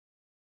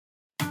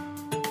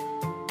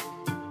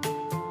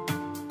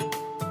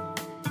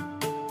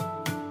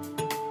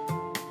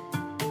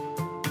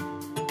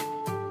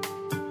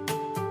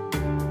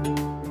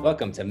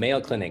Welcome to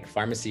Mayo Clinic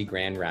Pharmacy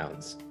Grand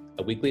Rounds,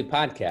 a weekly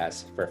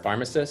podcast for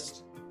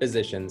pharmacists,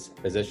 physicians,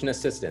 physician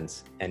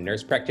assistants, and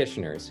nurse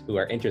practitioners who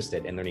are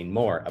interested in learning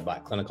more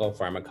about clinical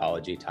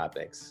pharmacology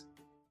topics.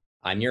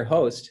 I'm your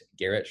host,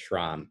 Garrett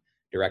Schramm,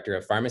 Director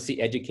of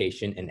Pharmacy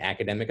Education and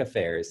Academic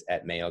Affairs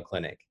at Mayo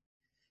Clinic.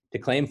 To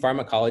claim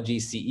pharmacology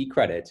CE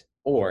credit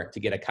or to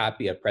get a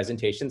copy of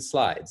presentation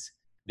slides,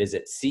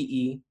 visit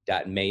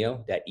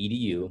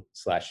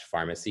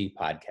ce.mayo.edu/pharmacy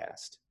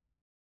podcast.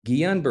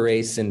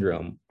 Guillain-Barré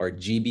syndrome, or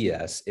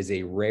GBS, is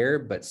a rare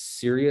but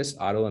serious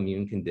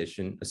autoimmune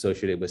condition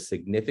associated with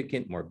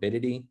significant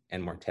morbidity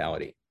and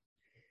mortality.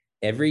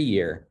 Every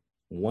year,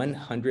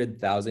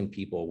 100,000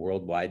 people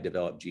worldwide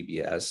develop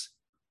GBS,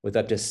 with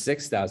up to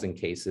 6,000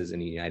 cases in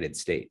the United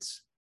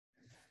States.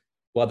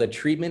 While the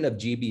treatment of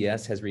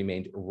GBS has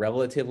remained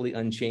relatively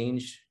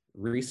unchanged,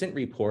 recent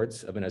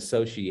reports of an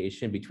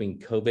association between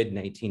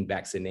COVID-19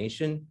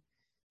 vaccination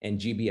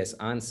and GBS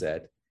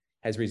onset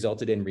has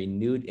resulted in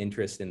renewed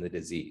interest in the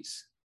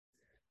disease.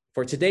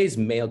 For today's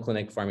Mayo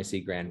Clinic Pharmacy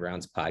Grand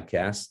Rounds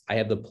podcast, I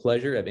have the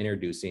pleasure of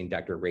introducing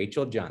Dr.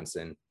 Rachel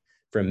Johnson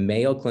from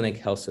Mayo Clinic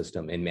Health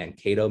System in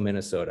Mankato,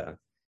 Minnesota,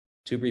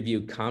 to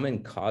review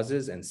common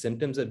causes and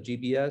symptoms of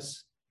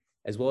GBS,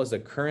 as well as the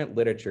current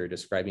literature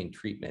describing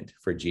treatment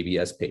for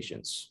GBS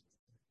patients.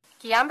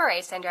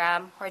 Guillain-Barré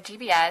syndrome, or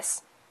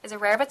GBS, is a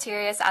rare but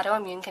serious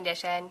autoimmune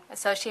condition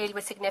associated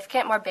with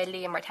significant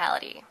morbidity and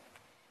mortality.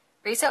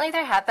 Recently,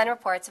 there have been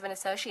reports of an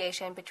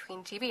association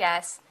between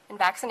GBS and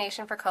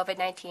vaccination for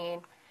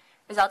COVID-19,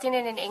 resulting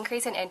in an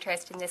increase in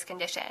interest in this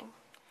condition.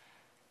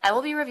 I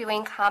will be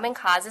reviewing common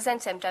causes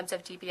and symptoms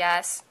of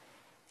GBS,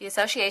 the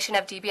association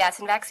of GBS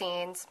and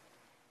vaccines,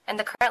 and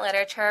the current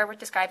literature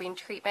describing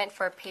treatment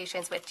for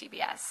patients with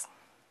GBS.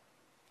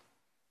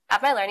 I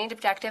have my learning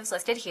objectives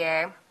listed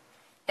here.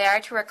 They are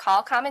to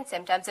recall common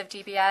symptoms of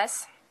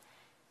GBS,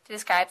 to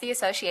describe the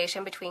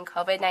association between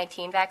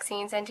COVID-19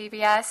 vaccines and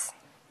GBS,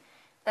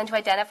 then to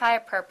identify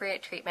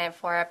appropriate treatment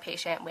for a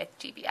patient with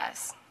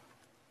GBS.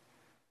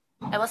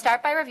 I will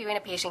start by reviewing a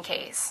patient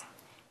case.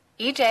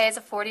 EJ is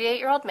a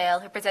 48-year-old male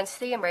who presents to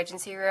the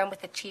emergency room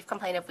with a chief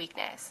complaint of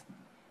weakness.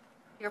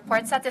 He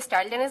reports that this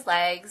started in his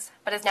legs,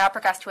 but has now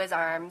progressed to his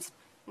arms,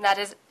 and that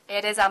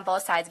it is on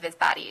both sides of his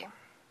body.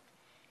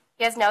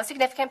 He has no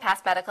significant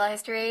past medical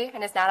history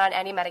and is not on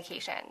any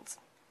medications.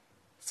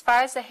 As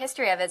far as the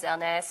history of his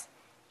illness,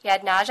 he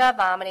had nausea,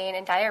 vomiting,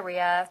 and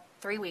diarrhea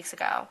 3 weeks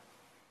ago.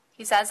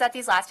 He says that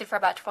these lasted for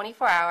about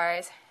 24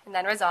 hours and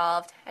then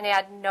resolved, and he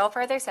had no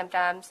further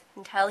symptoms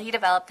until he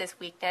developed this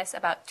weakness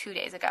about 2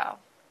 days ago.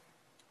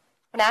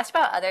 When asked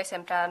about other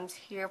symptoms,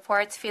 he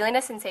reports feeling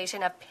a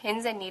sensation of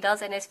pins and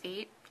needles in his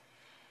feet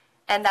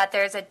and that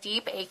there's a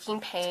deep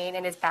aching pain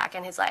in his back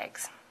and his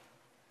legs.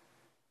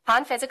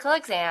 Upon physical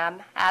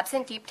exam,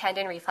 absent deep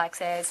tendon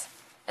reflexes,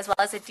 as well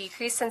as a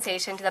decreased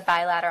sensation to the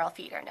bilateral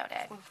feet are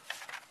noted.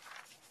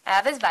 I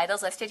have his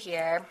vitals listed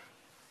here.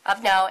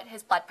 Of note,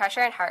 his blood pressure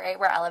and heart rate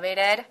were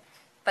elevated,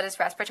 but his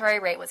respiratory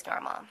rate was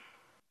normal.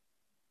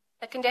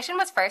 The condition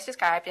was first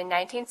described in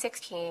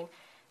 1916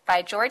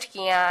 by George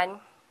Guillain,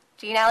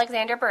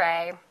 Jean-Alexandre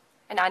Barré,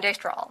 and André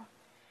Stroll,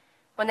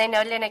 when they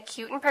noted an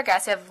acute and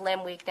progressive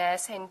limb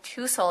weakness in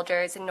 2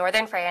 soldiers in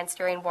northern France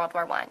during World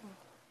War I.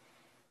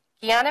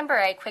 Guillain and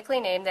Barré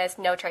quickly named this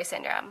No-Tray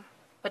syndrome,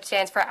 which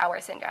stands for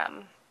our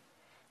syndrome.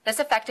 This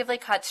effectively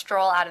cut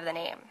Stroll out of the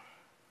name.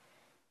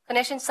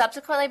 Clinicians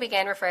subsequently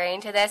began referring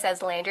to this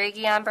as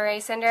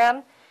Landry-Guillain-Barré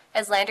syndrome,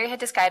 as Landry had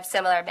described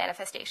similar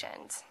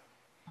manifestations.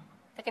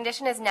 The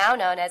condition is now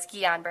known as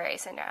Guillain-Barré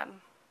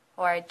syndrome,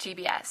 or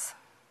GBS.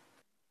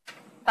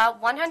 About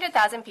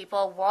 100,000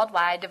 people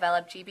worldwide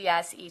develop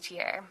GBS each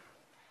year.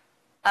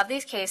 Of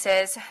these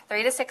cases,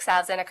 3,000 to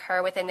 6,000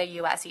 occur within the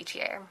U.S. each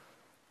year.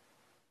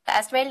 The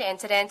estimated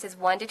incidence is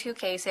 1 to 2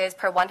 cases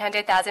per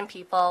 100,000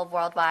 people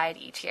worldwide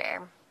each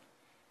year.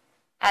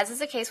 As is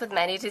the case with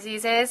many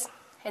diseases,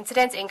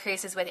 incidence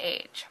increases with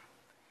age.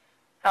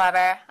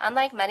 However,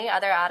 unlike many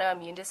other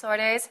autoimmune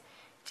disorders,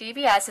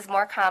 GBS is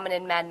more common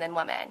in men than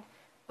women,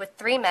 with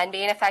 3 men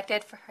being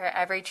affected for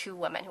every 2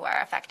 women who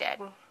are affected.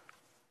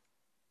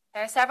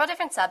 There are several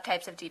different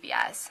subtypes of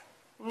GBS,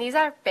 and these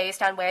are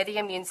based on where the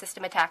immune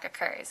system attack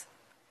occurs.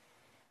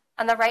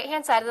 On the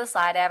right-hand side of the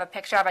slide, I have a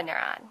picture of a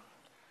neuron.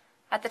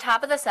 At the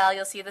top of the cell,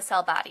 you'll see the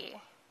cell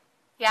body.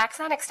 The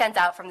axon extends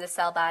out from the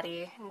cell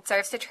body and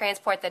serves to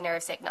transport the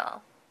nerve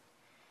signal.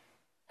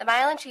 The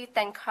myelin sheath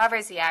then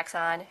covers the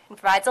axon and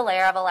provides a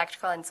layer of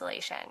electrical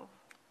insulation.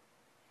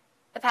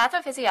 The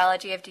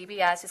pathophysiology of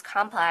GBS is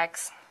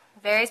complex,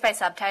 varies by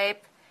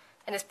subtype,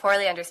 and is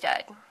poorly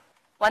understood.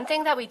 One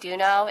thing that we do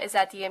know is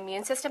that the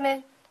immune system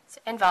is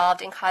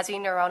involved in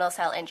causing neuronal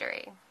cell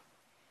injury.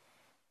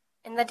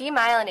 In the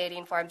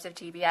demyelinating forms of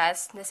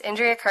GBS, this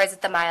injury occurs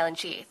at the myelin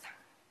sheath.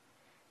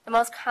 The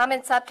most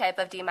common subtype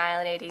of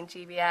demyelinating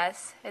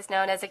GBS is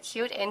known as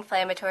acute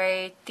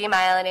inflammatory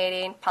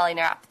demyelinating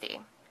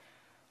polyneuropathy,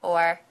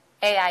 or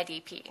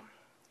AIDP.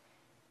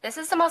 This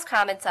is the most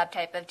common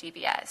subtype of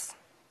GBS,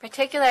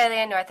 particularly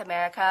in North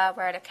America,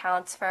 where it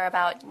accounts for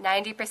about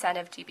 90%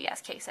 of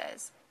GBS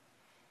cases.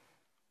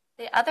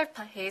 The other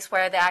place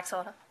where the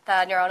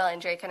neuronal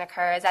injury can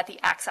occur is at the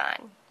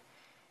axon.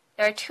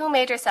 There are two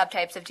major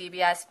subtypes of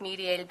GBS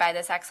mediated by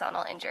this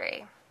axonal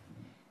injury.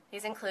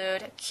 These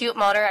include acute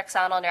motor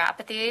axonal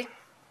neuropathy,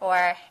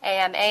 or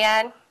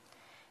AMAN,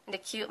 and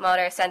acute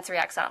motor sensory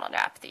axonal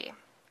neuropathy,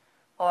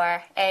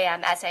 or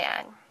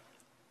AMSAN.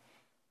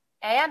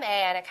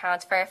 AMAN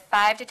accounts for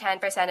 5 to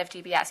 10% of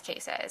GBS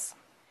cases.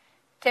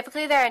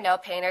 Typically, there are no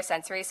pain or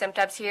sensory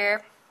symptoms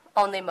here,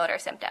 only motor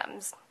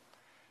symptoms.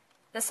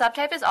 The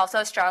subtype is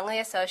also strongly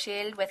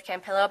associated with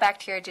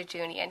Campylobacter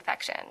jejuni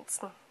infections.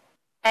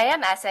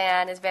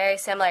 AMSAN is very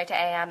similar to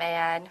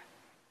AMAN,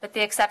 with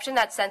the exception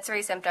that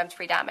sensory symptoms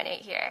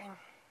predominate here.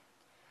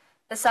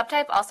 The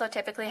subtype also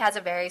typically has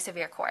a very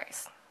severe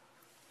course.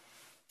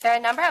 There are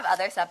a number of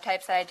other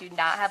subtypes that I do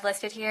not have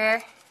listed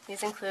here.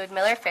 These include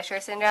Miller-Fisher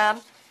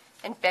syndrome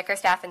and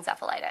Bickerstaff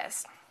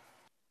encephalitis.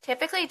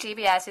 Typically,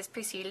 GBS is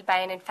preceded by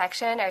an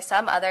infection or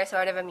some other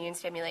sort of immune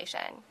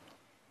stimulation.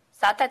 It's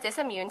thought that this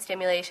immune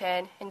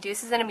stimulation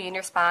induces an immune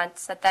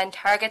response that then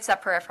targets the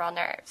peripheral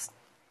nerves.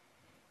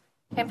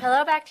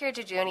 Campylobacter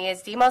jejuni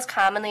is the most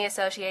commonly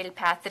associated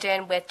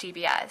pathogen with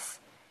GBS.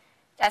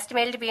 It's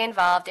estimated to be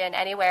involved in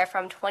anywhere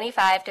from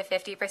 25 to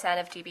 50%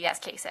 of GBS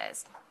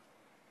cases.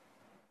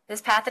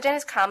 This pathogen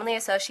is commonly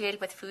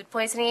associated with food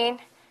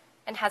poisoning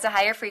and has a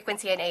higher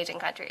frequency in Asian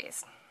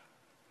countries.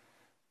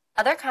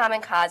 Other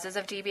common causes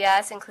of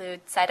GBS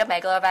include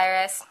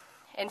cytomegalovirus,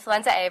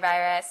 influenza A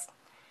virus,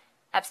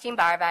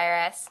 Epstein-Barr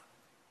virus,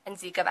 and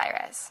Zika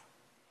virus.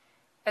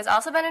 There's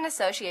also been an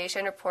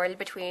association reported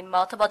between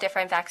multiple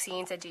different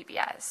vaccines and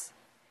GBS.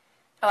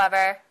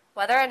 However,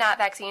 whether or not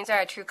vaccines are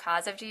a true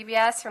cause of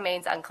GBS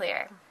remains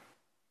unclear.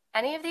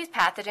 Any of these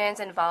pathogens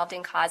involved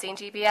in causing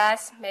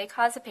GBS may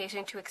cause the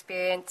patient to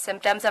experience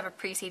symptoms of a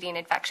preceding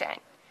infection,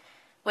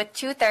 with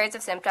 2/3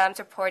 of symptoms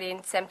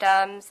reporting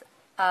symptoms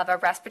of a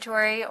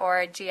respiratory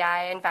or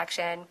GI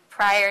infection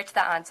prior to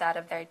the onset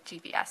of their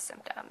GBS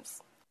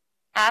symptoms.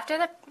 After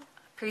the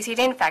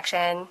preceding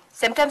infection,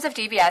 symptoms of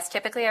GBS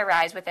typically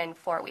arise within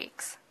 4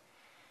 weeks.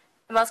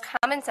 The most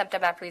common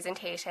symptom at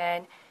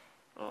presentation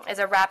is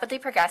a rapidly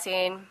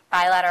progressing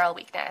bilateral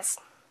weakness.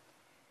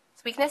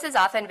 This weakness is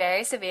often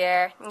very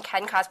severe and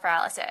can cause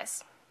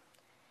paralysis.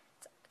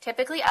 It's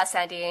typically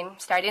ascending,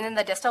 starting in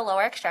the distal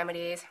lower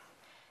extremities,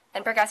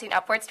 and progressing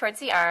upwards towards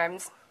the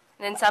arms,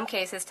 and in some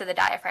cases to the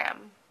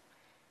diaphragm.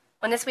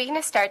 When this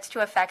weakness starts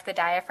to affect the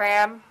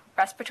diaphragm,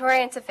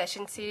 respiratory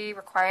insufficiency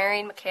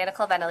requiring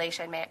mechanical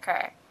ventilation may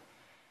occur.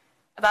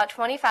 About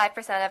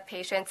 25% of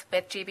patients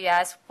with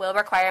GBS will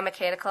require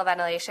mechanical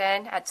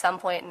ventilation at some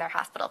point in their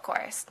hospital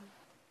course.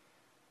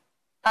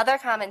 Other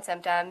common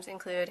symptoms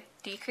include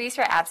decreased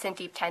or absent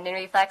deep tendon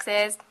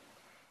reflexes,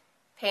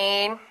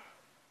 pain,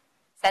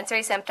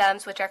 sensory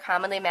symptoms which are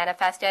commonly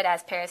manifested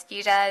as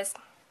paresthesias,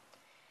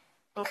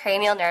 and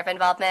cranial nerve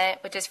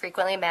involvement, which is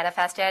frequently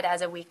manifested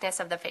as a weakness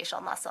of the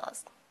facial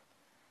muscles.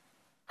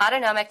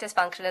 Autonomic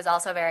dysfunction is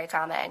also very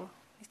common.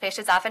 These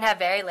patients often have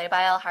very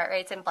labile heart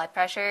rates and blood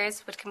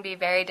pressures, which can be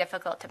very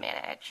difficult to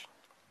manage.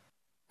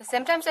 The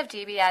symptoms of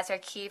GBS are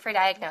key for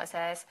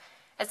diagnosis,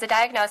 as the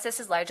diagnosis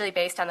is largely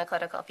based on the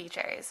clinical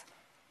features.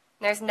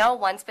 There's no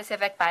one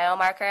specific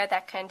biomarker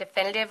that can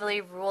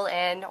definitively rule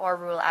in or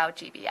rule out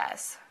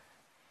GBS.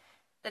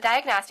 The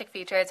diagnostic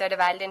features are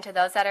divided into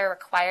those that are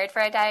required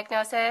for a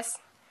diagnosis,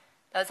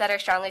 those that are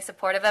strongly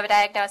supportive of a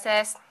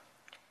diagnosis,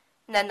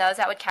 and then those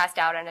that would cast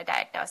doubt on a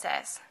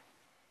diagnosis.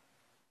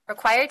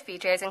 Required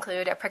features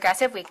include a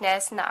progressive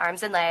weakness in the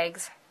arms and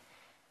legs,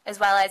 as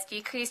well as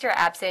decreased or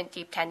absent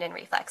deep tendon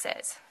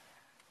reflexes.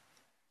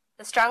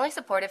 The strongly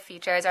supportive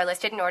features are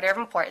listed in order of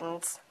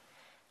importance.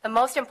 The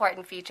most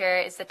important feature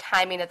is the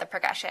timing of the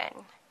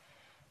progression.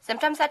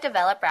 Symptoms that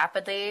develop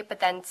rapidly but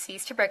then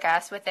cease to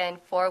progress within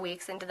 4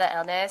 weeks into the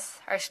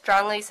illness are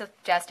strongly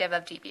suggestive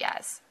of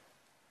GBS.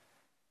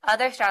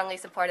 Other strongly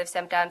supportive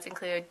symptoms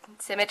include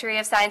symmetry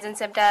of signs and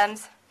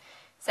symptoms,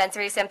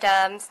 sensory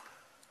symptoms,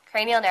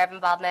 cranial nerve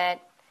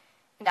involvement,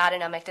 and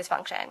autonomic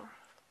dysfunction.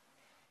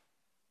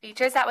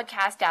 Features that would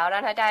cast doubt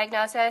on a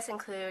diagnosis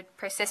include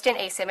persistent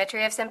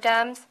asymmetry of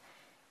symptoms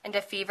and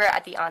a fever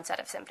at the onset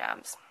of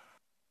symptoms.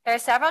 There are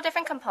several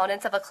different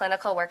components of a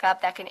clinical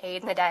workup that can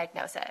aid in the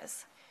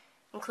diagnosis,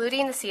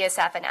 including the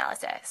CSF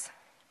analysis.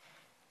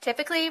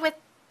 Typically with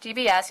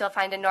GBS, you'll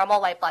find a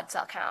normal white blood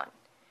cell count.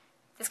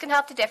 This can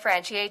help to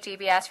differentiate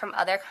GBS from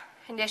other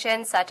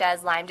conditions such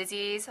as Lyme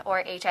disease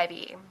or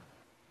HIV.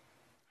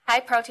 High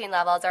protein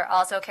levels are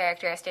also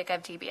characteristic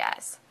of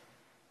GBS.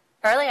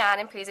 Early on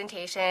in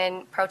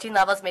presentation, protein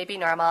levels may be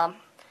normal,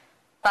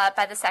 but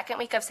by the second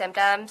week of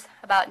symptoms,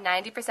 about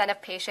 90%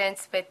 of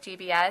patients with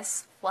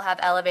GBS will have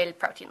elevated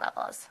protein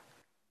levels.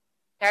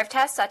 Nerve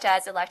tests such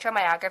as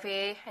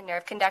electromyography and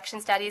nerve conduction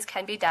studies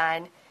can be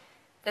done.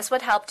 This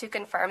would help to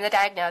confirm the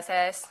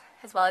diagnosis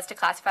as well as to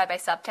classify by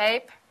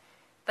subtype,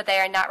 but they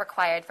are not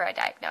required for a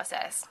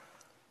diagnosis.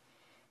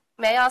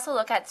 You may also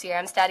look at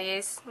serum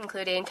studies,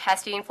 including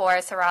testing for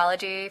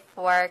serology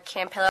for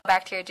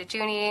Campylobacter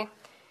jejuni,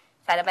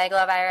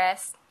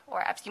 cytomegalovirus,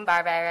 or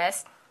Epstein-Barr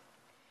virus.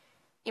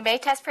 You may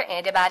test for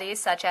antibodies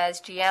such as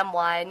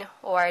GM1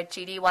 or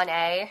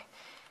GD1A,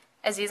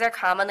 as these are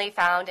commonly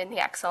found in the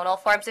axonal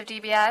forms of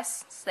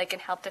GBS, so they can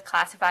help to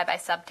classify by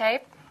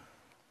subtype.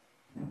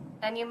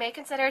 And you may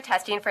consider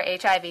testing for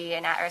HIV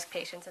in at-risk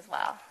patients as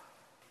well.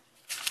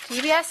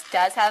 GBS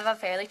does have a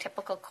fairly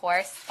typical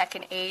course that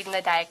can aid in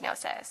the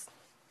diagnosis.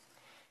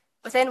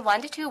 Within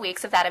 1 to 2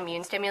 weeks of that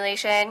immune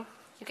stimulation,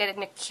 you get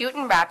an acute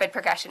and rapid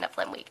progression of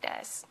limb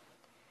weakness.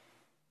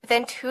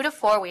 Within 2 to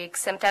 4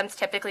 weeks, symptoms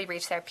typically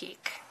reach their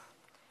peak.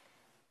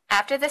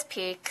 After this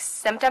peak,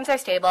 symptoms are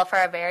stable for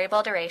a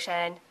variable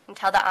duration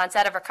until the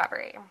onset of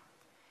recovery.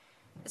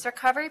 This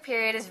recovery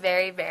period is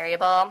very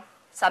variable.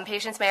 Some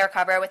patients may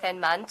recover within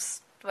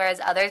months, whereas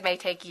others may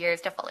take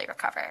years to fully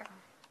recover.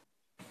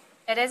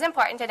 It is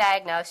important to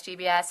diagnose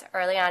GBS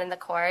early on in the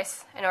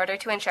course in order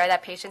to ensure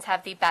that patients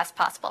have the best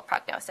possible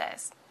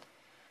prognosis.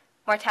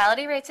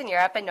 Mortality rates in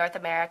Europe and North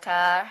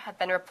America have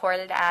been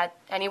reported at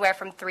anywhere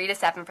from 3 to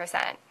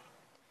 7%.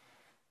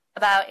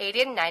 About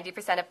 80 to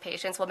 90% of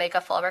patients will make a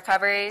full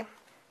recovery,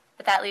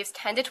 but that leaves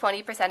 10 to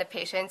 20% of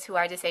patients who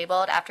are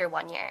disabled after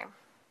 1 year.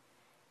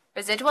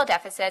 Residual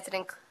deficits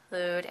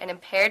include an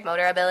impaired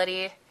motor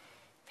ability,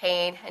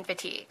 pain, and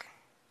fatigue.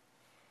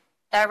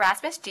 The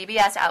Erasmus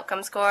GBS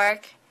outcome score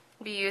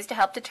can be used to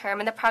help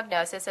determine the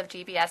prognosis of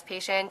GBS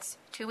patients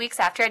 2 weeks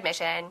after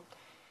admission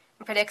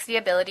and predicts the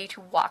ability to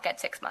walk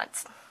at 6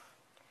 months.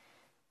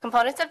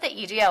 Components of the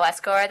EGOS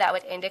score that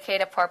would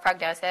indicate a poor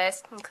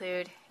prognosis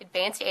include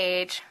advanced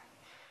age,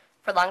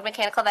 prolonged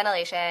mechanical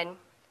ventilation,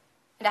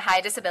 and a high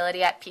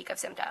disability at peak of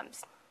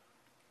symptoms.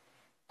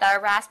 The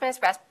Erasmus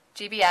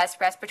GBS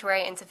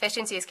Respiratory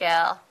Insufficiency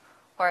Scale,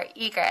 or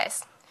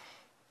EGRIS,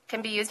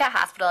 can be used at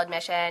hospital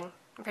admission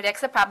and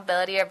predicts the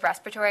probability of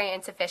respiratory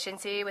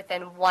insufficiency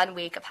within 1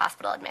 week of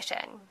hospital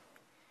admission.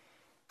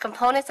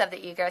 Components of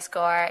the EGRIS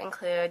score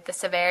include the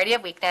severity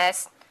of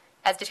weakness,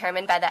 as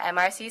determined by the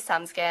MRC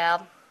sum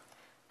scale,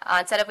 the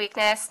onset of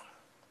weakness,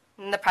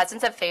 and the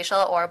presence of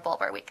facial or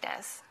bulbar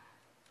weakness.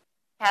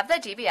 I have the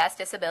GBS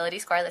disability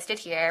score listed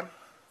here.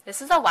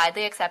 This is a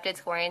widely accepted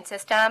scoring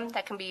system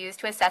that can be used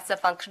to assess the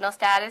functional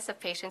status of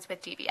patients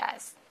with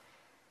GBS.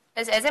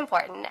 This is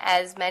important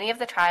as many of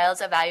the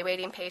trials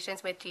evaluating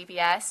patients with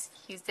GBS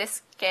use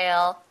this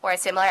scale or a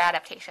similar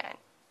adaptation. A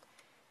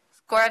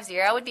score of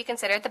 0 would be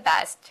considered the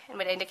best and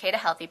would indicate a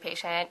healthy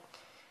patient,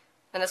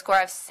 and a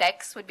score of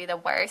 6 would be the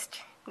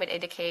worst and would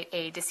indicate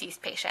a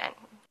deceased patient.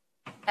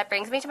 That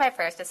brings me to my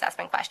first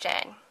assessment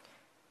question.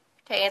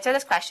 To answer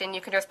this question,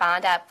 you can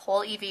respond at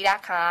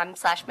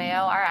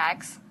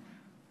pollev.com/MayoRx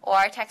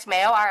or text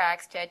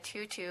MayoRx to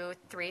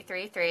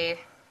 22333.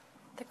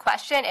 The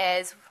question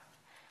is,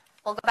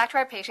 we'll go back to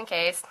our patient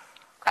case.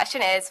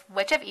 Question is,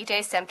 which of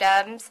EJ's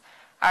symptoms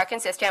are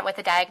consistent with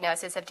the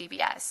diagnosis of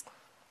GBS?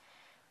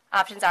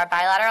 Options are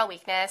bilateral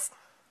weakness,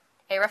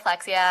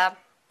 areflexia,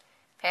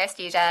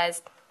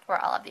 paresthesias, or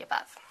all of the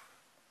above.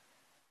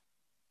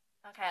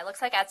 Okay, it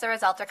looks like as the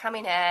results are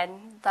coming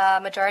in, the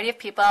majority of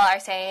people are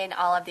saying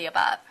all of the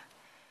above.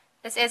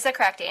 This is the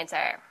correct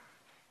answer.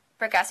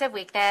 Progressive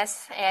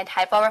weakness and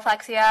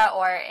hyporeflexia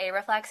or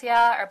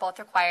areflexia are both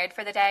required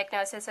for the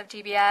diagnosis of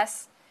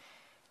GBS.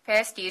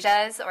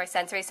 Paresthesias or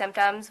sensory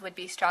symptoms would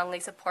be strongly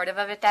supportive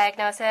of a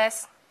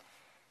diagnosis.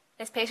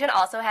 This patient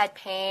also had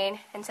pain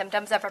and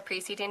symptoms of a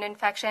preceding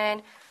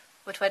infection,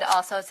 which would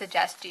also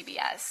suggest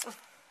GBS.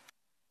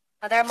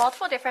 Now, there are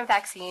multiple different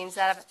vaccines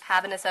that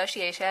have an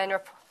association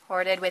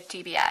reported with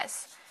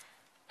GBS.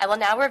 I will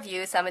now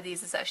review some of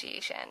these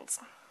associations.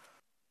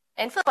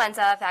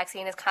 Influenza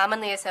vaccine is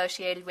commonly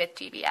associated with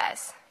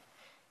GBS.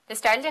 This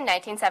started in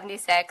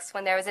 1976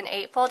 when there was an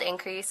 8-fold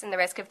increase in the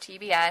risk of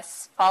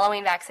GBS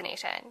following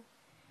vaccination.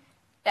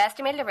 The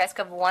estimated risk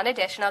of 1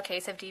 additional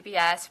case of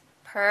GBS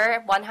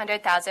per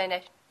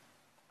 100,000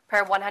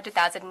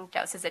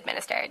 doses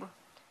administered.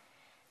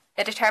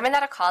 They determined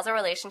that a causal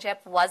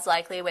relationship was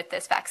likely with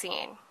this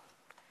vaccine.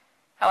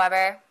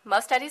 However,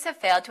 most studies have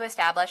failed to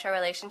establish a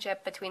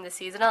relationship between the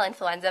seasonal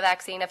influenza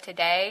vaccine of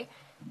today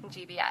and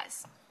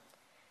GBS.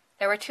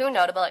 There were 2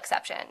 notable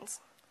exceptions.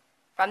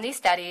 From these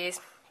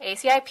studies,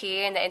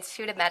 ACIP and the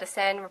Institute of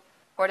Medicine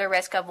report a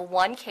risk of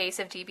 1 case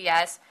of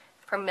GBS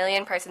per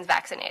million persons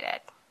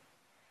vaccinated.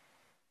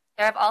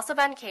 There have also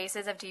been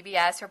cases of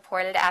GBS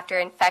reported after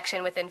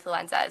infection with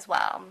influenza as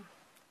well.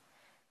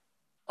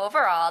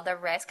 Overall, the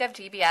risk of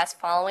GBS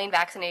following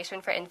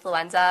vaccination for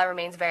influenza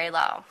remains very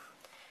low,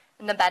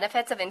 and the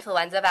benefits of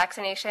influenza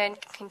vaccination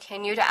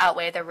continue to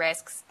outweigh the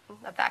risks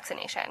of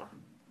vaccination.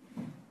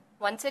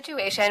 One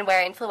situation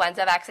where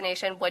influenza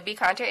vaccination would be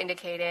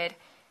contraindicated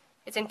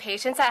is in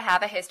patients that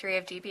have a history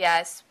of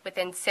GBS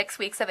within 6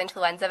 weeks of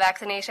influenza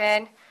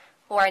vaccination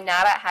who are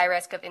not at high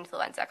risk of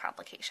influenza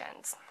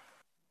complications.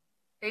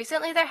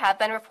 Recently, there have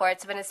been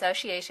reports of an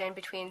association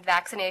between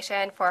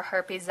vaccination for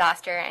herpes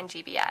zoster and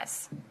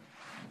GBS.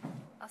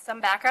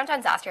 Some background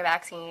on zoster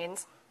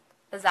vaccines.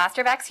 The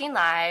Zoster Vaccine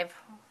Live,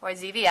 or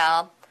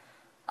ZVL,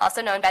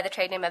 also known by the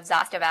trade name of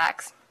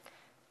Zostavax,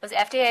 was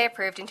FDA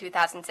approved in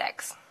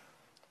 2006.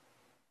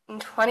 In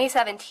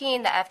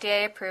 2017, the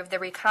FDA approved the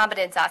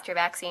recombinant zoster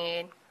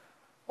vaccine,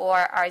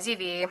 or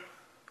RZV,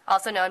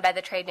 also known by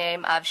the trade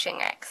name of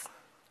Shingrix.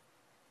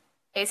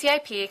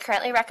 ACIP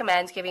currently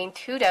recommends giving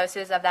 2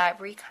 doses of that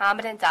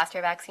recombinant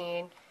zoster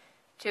vaccine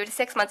 2 to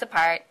 6 months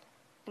apart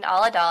in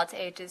all adults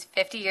ages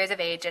 50 years of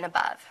age and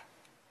above.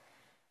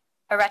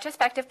 A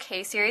retrospective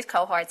case series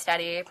cohort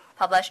study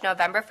published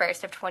November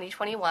 1st of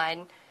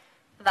 2021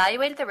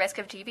 evaluated the risk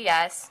of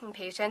GBS in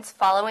patients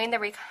following the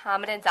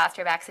recombinant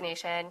zoster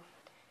vaccination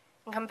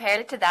and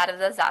compared it to that of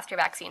the zoster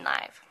vaccine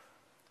live.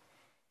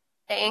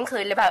 It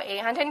included about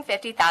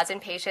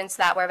 850,000 patients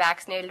that were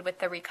vaccinated with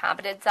the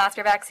recombinant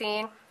zoster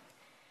vaccine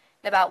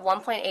and about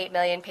 1.8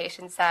 million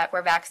patients that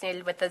were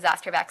vaccinated with the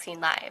zoster vaccine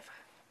live.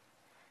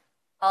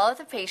 All of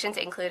the patients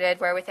included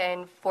were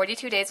within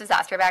 42 days of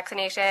zoster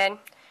vaccination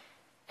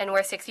and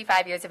were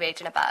 65 years of age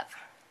and above.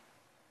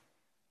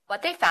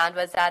 What they found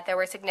was that there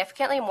were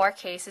significantly more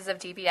cases of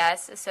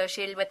GBS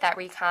associated with that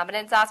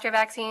recombinant zoster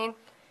vaccine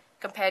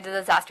compared to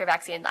the zoster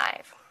vaccine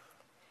live.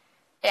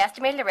 They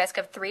estimated a risk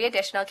of 3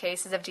 additional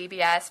cases of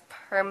GBS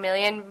per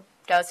million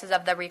doses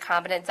of the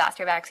recombinant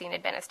zoster vaccine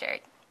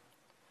administered.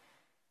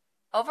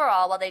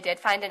 Overall, while they did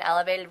find an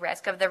elevated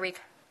risk of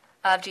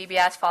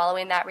GBS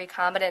following that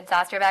recombinant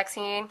zoster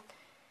vaccine,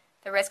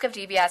 the risk of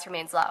GBS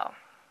remains low.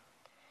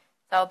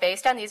 So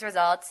based on these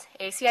results,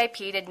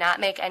 ACIP did not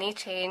make any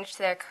change to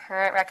their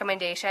current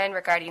recommendation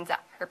regarding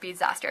herpes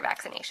zoster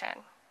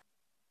vaccination.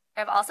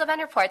 There have also been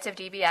reports of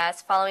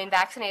GBS following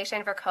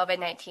vaccination for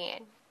COVID-19.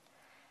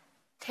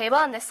 The table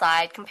on this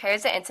slide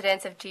compares the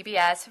incidence of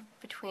GBS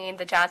between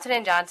the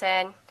Johnson &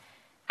 Johnson,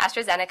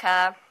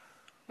 AstraZeneca,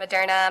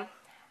 Moderna,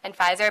 and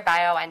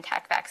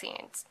Pfizer-BioNTech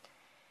vaccines.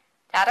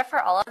 Data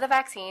for all of the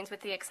vaccines,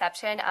 with the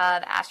exception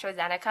of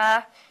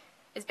AstraZeneca,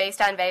 is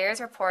based on VAERS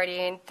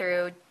reporting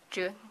through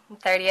June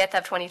 30th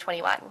of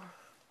 2021.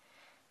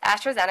 The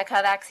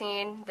AstraZeneca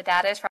vaccine, the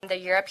data is from the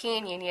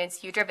European Union's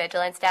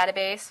EudraVigilance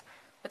database,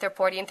 with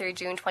reporting through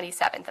June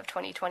 27th of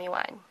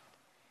 2021.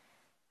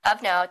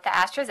 Of note, the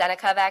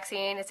AstraZeneca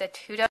vaccine is a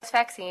 2-dose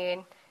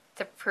vaccine.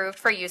 It's approved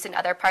for use in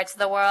other parts of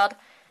the world,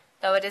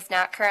 though it is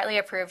not currently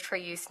approved for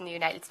use in the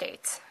United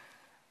States.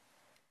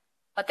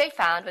 What they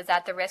found was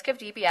that the risk of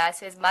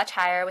GBS is much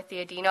higher with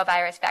the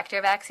adenovirus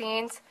vector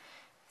vaccines,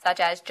 such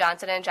as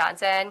Johnson &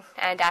 Johnson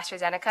and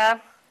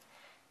AstraZeneca,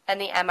 than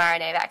the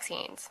mRNA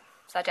vaccines,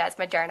 such as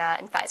Moderna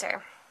and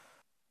Pfizer.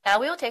 Now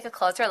we will take a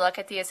closer look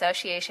at the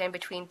association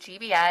between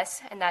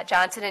GBS and that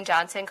Johnson &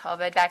 Johnson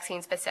COVID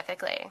vaccine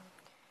specifically.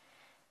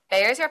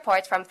 VAERS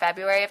reports from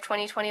February of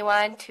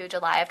 2021 to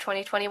July of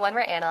 2021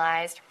 were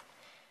analyzed.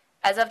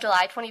 As of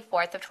July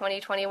 24th of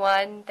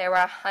 2021, there were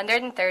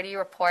 130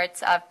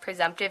 reports of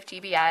presumptive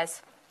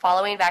GBS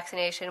following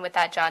vaccination with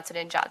that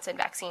Johnson & Johnson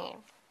vaccine.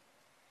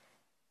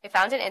 They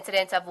found an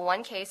incidence of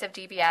 1 case of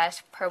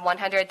GBS per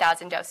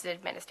 100,000 doses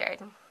administered.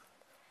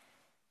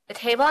 The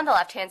table on the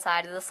left-hand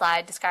side of the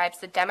slide describes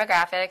the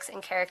demographics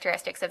and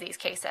characteristics of these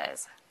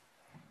cases.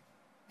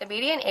 The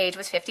median age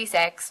was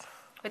 56,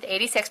 with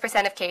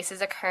 86% of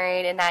cases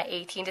occurring in that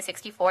 18 to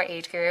 64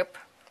 age group.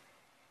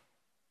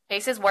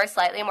 Cases were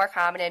slightly more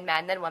common in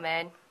men than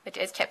women, which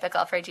is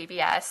typical for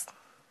GBS.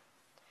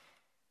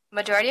 The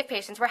majority of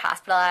patients were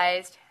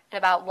hospitalized, and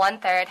about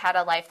 1/3 had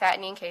a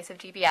life-threatening case of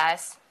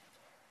GBS.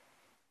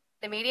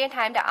 The median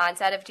time to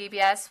onset of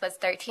GBS was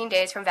 13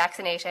 days from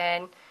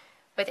vaccination,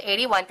 with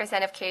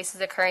 81% of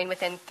cases occurring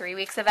within 3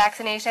 weeks of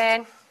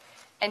vaccination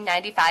and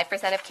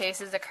 95% of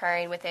cases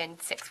occurring within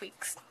 6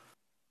 weeks.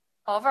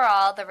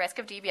 Overall, the risk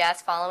of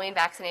GBS following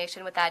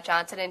vaccination with that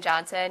Johnson &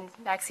 Johnson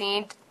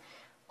vaccine,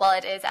 while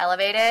it is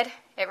elevated,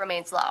 it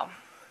remains low.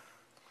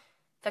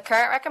 The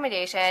current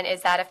recommendation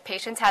is that if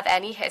patients have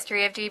any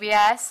history of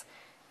GBS,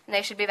 then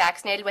they should be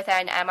vaccinated with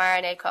an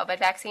mRNA COVID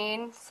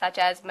vaccine, such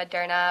as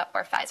Moderna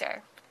or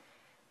Pfizer.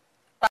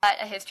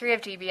 But a history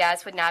of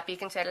GBS would not be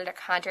considered a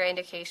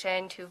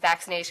contraindication to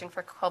vaccination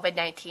for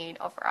COVID-19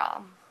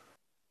 overall.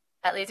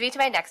 That leads me to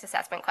my next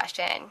assessment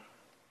question.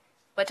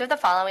 Which of the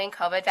following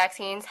COVID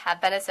vaccines have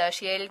been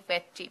associated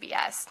with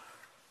GBS?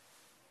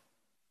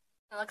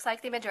 It looks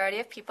like the majority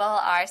of people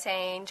are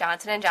saying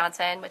Johnson &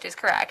 Johnson, which is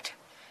correct.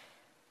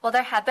 While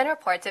there have been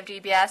reports of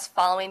GBS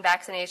following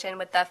vaccination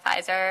with the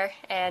Pfizer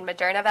and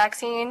Moderna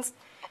vaccines,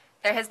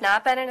 there has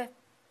not been a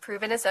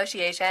proven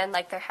association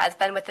like there has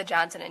been with the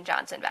Johnson &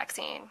 Johnson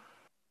vaccine.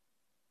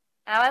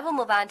 Now I will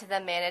move on to the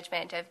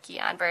management of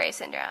Guillain-Barré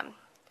syndrome.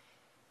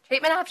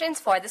 Treatment options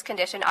for this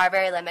condition are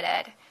very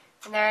limited,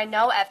 and there are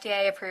no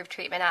FDA-approved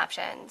treatment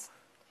options.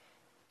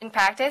 In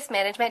practice,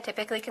 management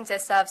typically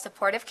consists of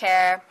supportive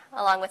care,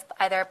 along with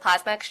either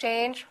plasma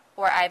exchange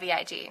or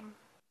IVIG.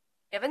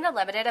 Given the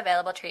limited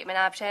available treatment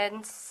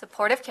options,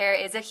 supportive care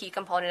is a key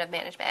component of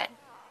management.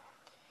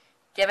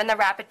 Given the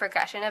rapid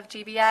progression of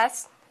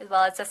GBS, as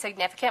well as the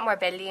significant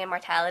morbidity and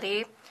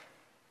mortality,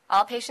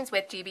 all patients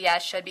with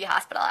GBS should be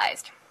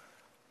hospitalized.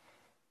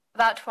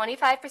 About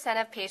 25%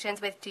 of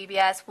patients with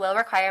GBS will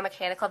require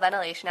mechanical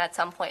ventilation at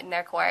some point in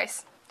their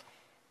course.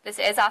 This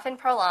is often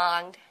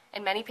prolonged,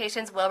 and many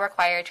patients will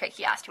require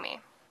tracheostomy.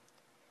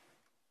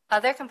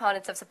 Other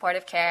components of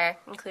supportive care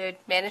include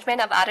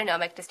management of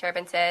autonomic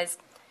disturbances,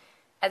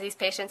 as these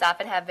patients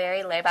often have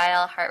very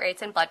labile heart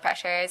rates and blood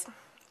pressures,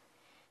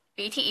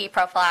 VTE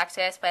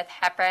prophylaxis with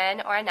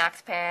heparin or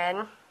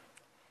enoxaparin,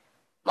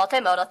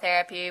 multimodal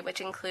therapy,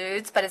 which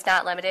includes but is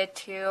not limited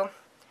to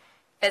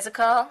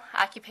physical,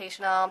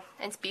 occupational,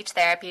 and speech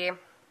therapy, and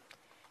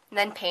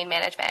then pain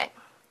management.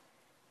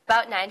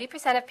 About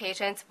 90% of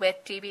patients with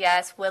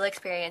GBS will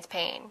experience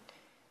pain,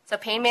 so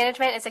pain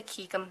management is a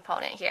key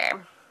component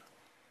here.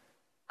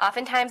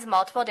 Oftentimes,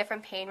 multiple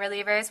different pain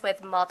relievers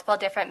with multiple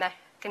different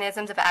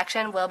mechanisms of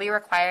action will be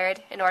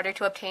required in order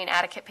to obtain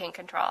adequate pain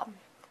control.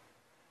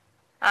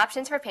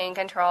 Options for pain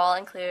control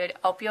include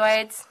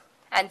opioids,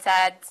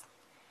 NSAIDs,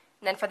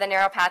 and then for the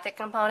neuropathic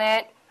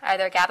component,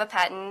 either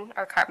gabapentin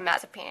or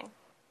carbamazepine.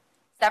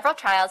 Several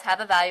trials have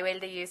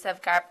evaluated the use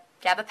of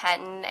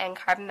gabapentin and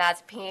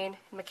carbamazepine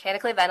in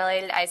mechanically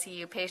ventilated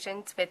ICU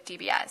patients with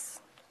GBS.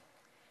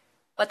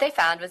 What they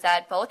found was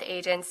that both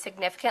agents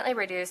significantly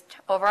reduced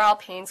overall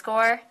pain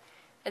score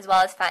as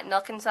well as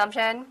fentanyl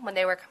consumption when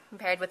they were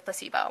compared with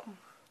placebo.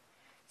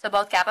 So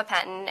both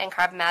gabapentin and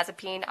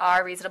carbamazepine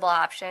are reasonable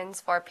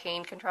options for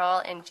pain control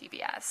in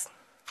GBS.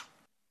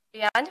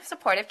 Beyond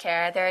supportive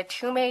care, there are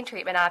two main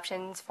treatment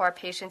options for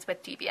patients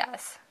with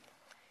GBS.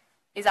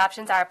 These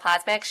options are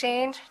plasma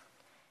exchange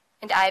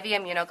and IV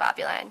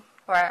immunoglobulin,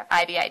 or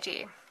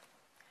IVIG.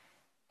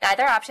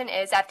 Neither option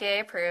is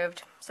FDA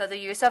approved, so the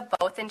use of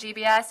both in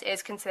GBS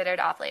is considered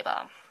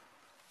off-label.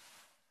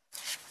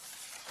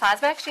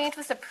 Plasma exchange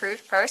was the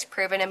first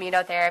proven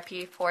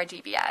immunotherapy for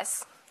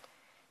GBS.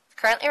 It's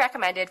currently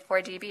recommended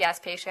for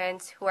GBS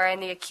patients who are in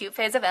the acute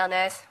phase of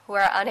illness who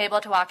are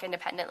unable to walk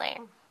independently.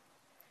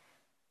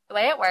 The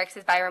way it works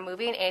is by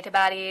removing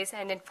antibodies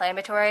and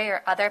inflammatory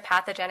or other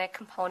pathogenic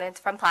components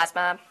from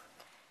plasma,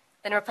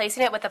 then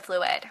replacing it with a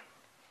fluid.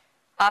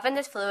 Often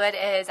this fluid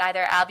is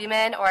either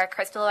albumin or a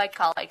crystalloid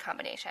colloid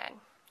combination.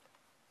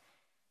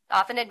 It's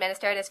often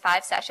administered as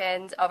 5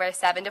 sessions over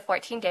 7 to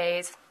 14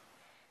 days,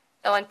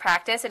 though in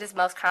practice it is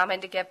most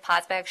common to give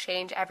plasma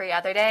exchange every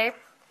other day,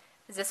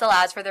 as this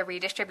allows for the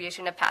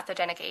redistribution of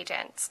pathogenic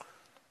agents.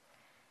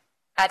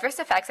 Adverse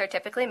effects are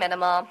typically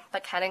minimal,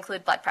 but can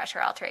include blood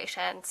pressure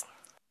alterations.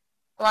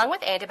 Along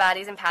with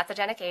antibodies and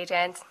pathogenic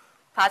agents,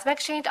 plasma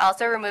exchange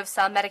also removes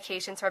some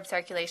medications from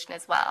circulation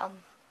as well.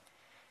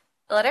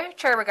 The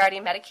literature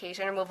regarding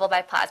medication removal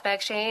by plasma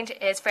exchange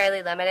is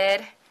fairly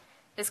limited.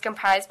 It is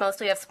comprised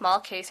mostly of small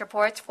case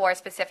reports for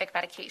specific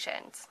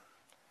medications.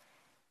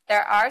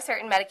 There are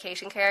certain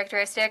medication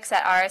characteristics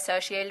that are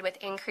associated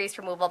with increased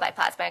removal by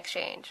plasma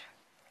exchange.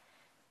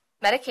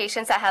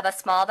 Medications that have a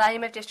small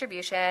volume of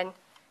distribution and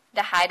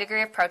a high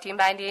degree of protein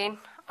binding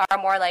are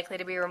more likely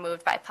to be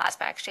removed by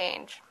plasma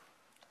exchange.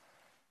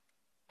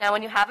 Now,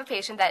 when you have a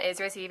patient that is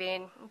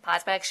receiving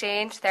plasma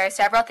exchange, there are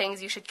several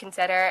things you should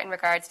consider in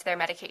regards to their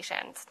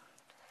medications.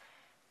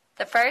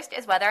 The first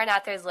is whether or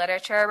not there's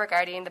literature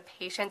regarding the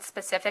patient's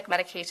specific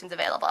medications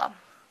available.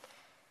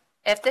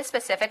 If this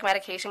specific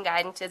medication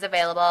guidance is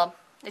available,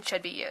 it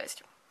should be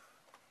used.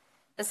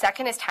 The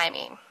second is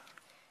timing.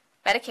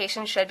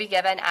 Medication should be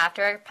given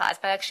after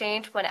plasma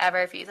exchange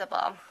whenever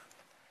feasible.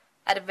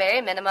 At a very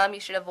minimum,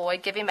 you should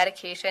avoid giving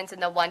medications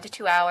in the 1 to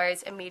 2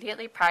 hours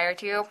immediately prior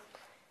to,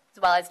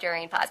 as well as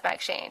during plasma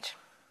exchange.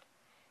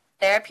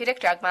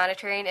 Therapeutic drug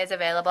monitoring is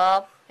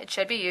available. It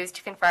should be used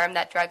to confirm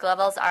that drug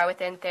levels are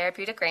within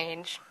therapeutic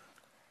range.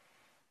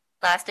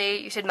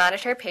 Lastly, you should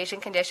monitor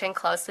patient condition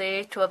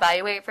closely to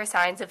evaluate for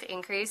signs of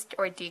increased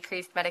or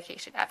decreased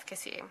medication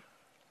efficacy.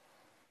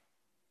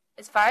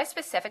 As far as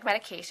specific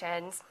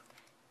medications,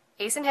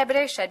 ACE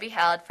inhibitors should be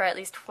held for at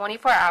least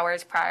 24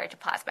 hours prior to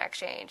plasma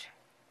exchange.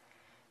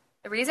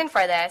 The reason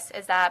for this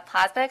is that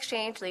plasma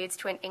exchange leads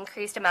to an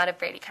increased amount of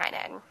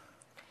bradykinin.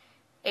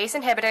 ACE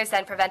inhibitors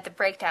then prevent the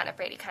breakdown of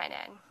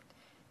bradykinin.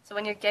 So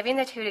when you're giving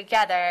the two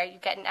together, you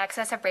get an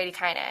excess of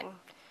bradykinin.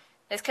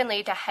 This can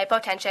lead to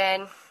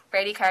hypotension,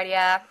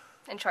 bradycardia,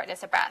 and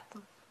shortness of breath.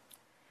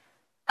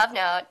 Of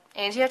note,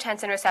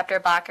 angiotensin receptor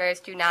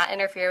blockers do not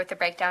interfere with the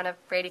breakdown of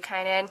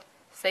bradykinin,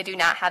 so they do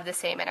not have the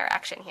same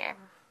interaction here.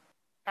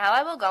 Now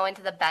I will go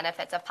into the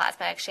benefits of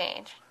plasma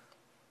exchange.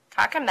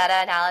 Cochrane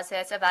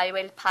meta-analysis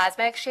evaluated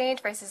plasma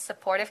exchange versus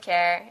supportive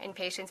care in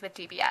patients with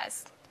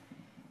GBS.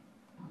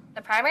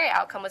 The primary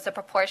outcome was the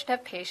proportion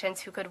of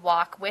patients who could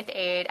walk with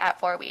aid at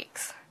 4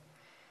 weeks.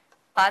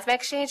 Plasma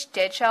exchange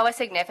did show a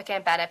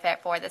significant benefit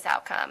for this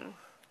outcome.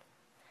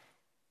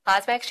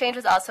 Plasma exchange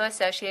was also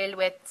associated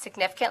with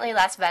significantly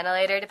less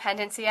ventilator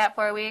dependency at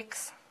 4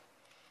 weeks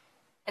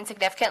and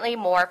significantly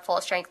more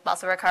full-strength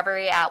muscle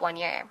recovery at 1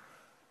 year.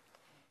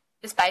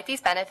 Despite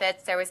these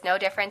benefits, there was no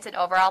difference in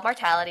overall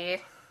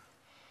mortality,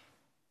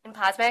 and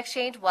plasma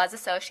exchange was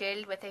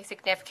associated with a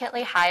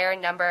significantly higher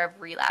number of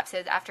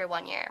relapses after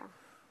 1 year.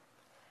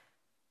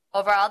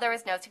 Overall, there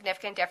was no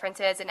significant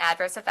differences in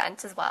adverse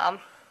events as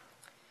well.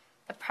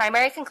 The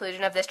primary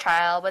conclusion of this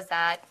trial was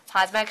that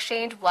plasma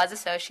exchange was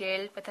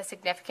associated with a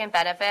significant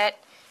benefit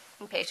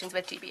in patients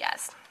with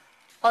GBS.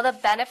 While the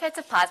benefits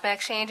of plasma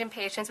exchange in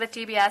patients with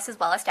GBS is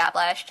well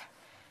established,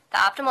 the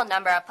optimal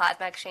number of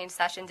plasma exchange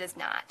sessions is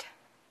not.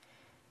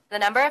 The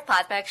number of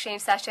plasma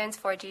exchange sessions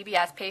for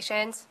GBS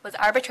patients was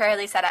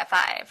arbitrarily set at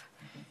 5,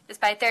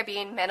 despite there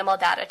being minimal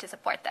data to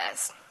support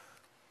this.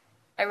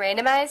 A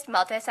randomized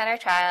multi-center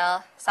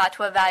trial sought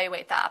to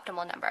evaluate the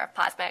optimal number of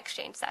plasma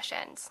exchange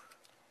sessions.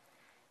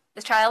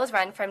 This trial was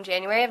run from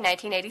January of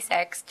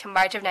 1986 to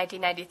March of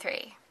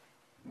 1993.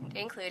 It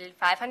included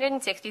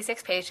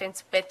 566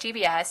 patients with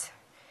GBS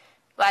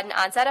who had an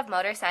onset of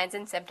motor signs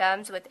and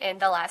symptoms within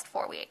the last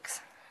 4 weeks.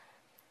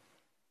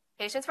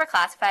 Patients were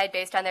classified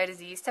based on their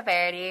disease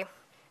severity,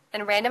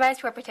 then randomized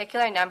to a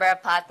particular number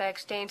of plasma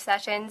exchange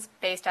sessions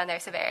based on their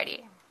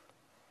severity.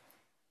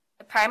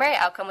 The primary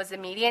outcome was the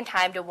median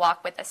time to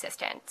walk with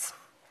assistance.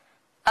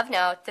 Of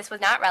note, this was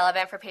not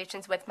relevant for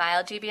patients with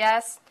mild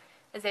GBS,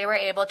 as they were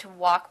able to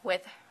walk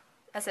with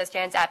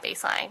assistance at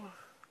baseline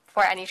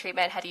before any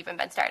treatment had even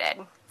been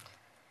started.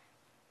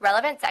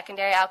 Relevant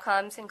secondary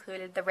outcomes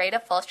included the rate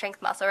of full-strength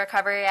muscle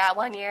recovery at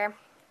 1 year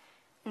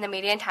and the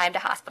median time to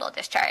hospital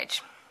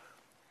discharge.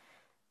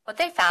 What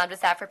they found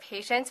was that for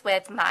patients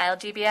with mild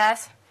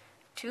GBS,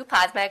 2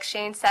 plasma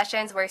exchange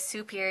sessions were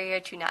superior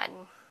to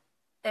none.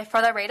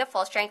 For the rate of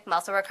full-strength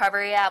muscle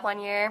recovery at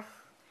 1 year,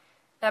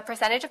 the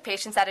percentage of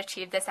patients that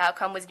achieved this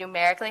outcome was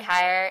numerically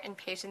higher in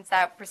patients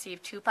that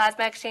received 2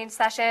 plasma exchange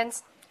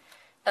sessions,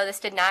 though this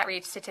did not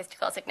reach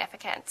statistical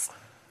significance.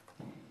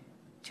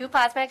 2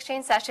 plasma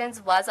exchange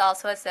sessions was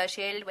also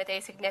associated with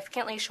a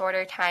significantly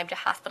shorter time to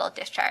hospital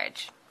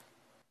discharge.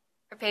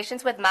 For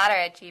patients with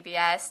moderate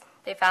GBS,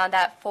 they found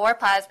that 4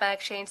 plasma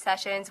exchange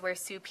sessions were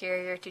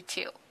superior to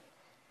 2.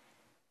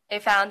 They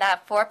found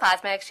that 4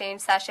 plasma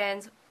exchange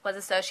sessions was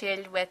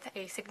associated with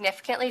a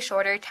significantly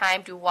shorter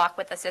time to walk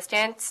with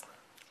assistance,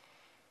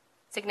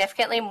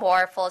 significantly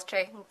more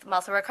full-strength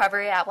muscle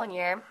recovery at 1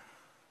 year,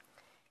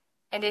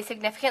 and a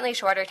significantly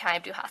shorter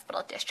time to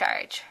hospital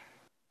discharge.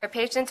 For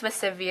patients with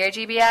severe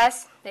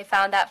GBS, they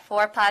found that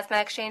 4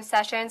 plasma exchange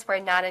sessions were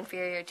not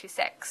inferior to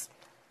 6.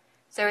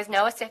 So there was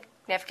no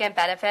significant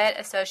benefit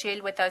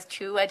associated with those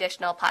 2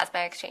 additional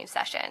plasma exchange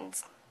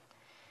sessions.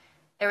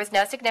 There was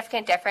no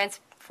significant difference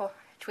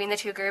between the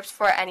 2 groups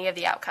for any of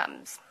the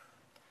outcomes.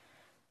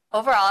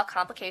 Overall,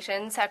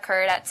 complications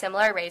occurred at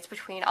similar rates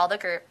between all the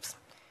groups,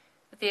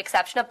 with the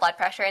exception of blood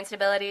pressure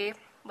instability,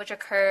 which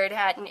occurred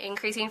at an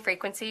increasing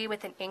frequency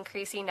with an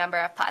increasing number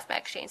of plasma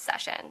exchange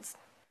sessions.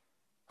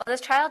 While this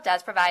trial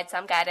does provide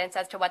some guidance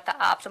as to what the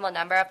optimal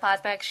number of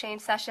plasma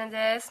exchange sessions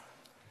is,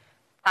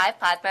 5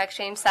 plasma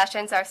exchange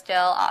sessions are still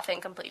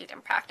often completed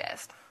in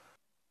practice.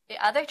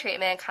 The other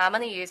treatment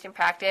commonly used in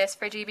practice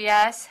for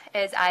GBS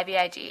is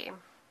IVIG.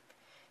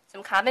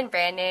 Some common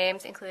brand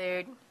names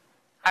include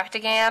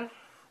Octagam,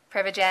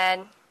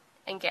 Privigen,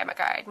 and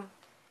Gamagard.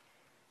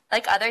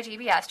 Like other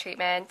GBS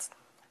treatments,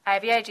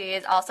 IVIG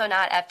is also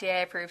not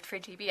FDA approved for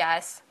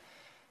GBS,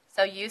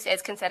 so use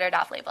is considered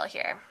off-label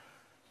here.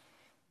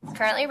 It's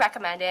currently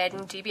recommended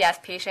in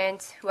GBS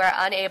patients who are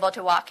unable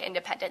to walk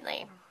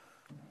independently.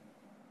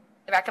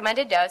 The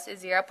recommended dose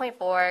is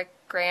 0.4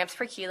 grams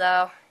per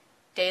kilo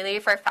daily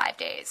for 5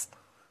 days.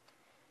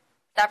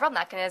 Several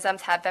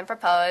mechanisms have been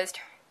proposed.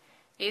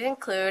 These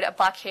include a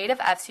blockade of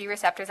Fc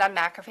receptors on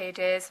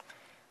macrophages,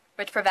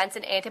 which prevents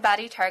an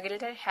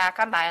antibody-targeted attack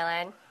on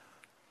myelin,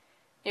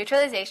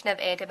 neutralization of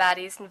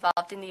antibodies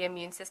involved in the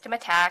immune system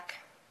attack,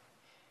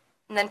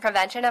 and then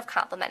prevention of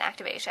complement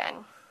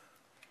activation.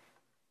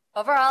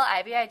 Overall,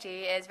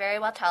 IVIG is very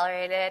well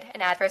tolerated,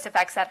 and adverse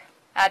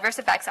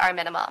effects are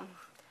minimal.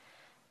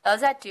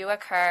 Those that do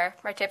occur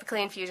are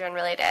typically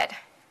infusion-related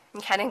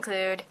and can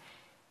include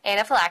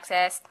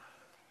anaphylaxis,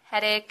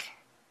 headache,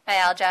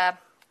 myalgia,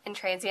 and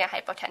transient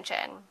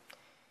hypotension.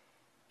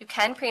 You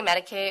can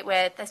pre-medicate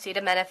with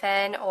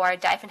acetaminophen or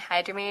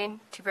diphenhydramine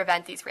to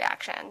prevent these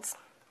reactions.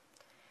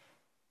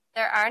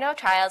 There are no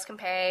trials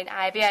comparing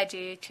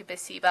IVIG to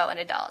placebo in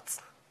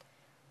adults.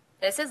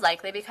 This is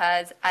likely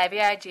because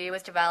IVIG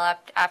was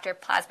developed after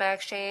plasma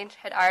exchange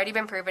had already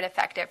been proven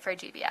effective for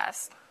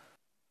GBS.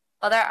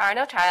 While there are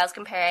no trials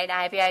comparing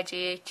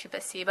IVIG to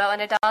placebo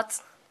in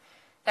adults,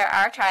 there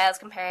are trials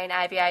comparing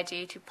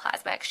IVIG to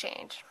plasma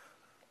exchange.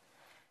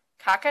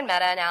 Cochrane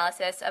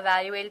meta-analysis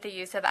evaluated the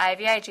use of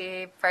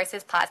IVIG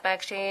versus plasma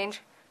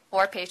exchange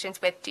for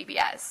patients with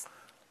GBS.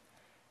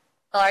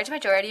 The large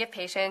majority of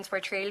patients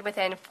were treated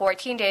within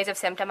 14 days of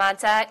symptom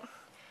onset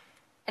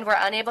and were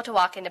unable to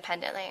walk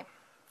independently.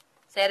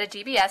 So they had a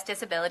GBS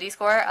disability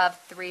score of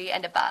 3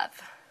 and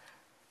above.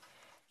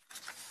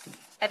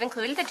 I've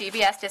included the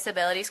GBS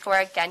disability score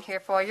again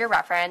here for your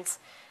reference,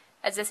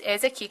 as this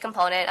is a key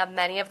component of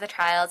many of the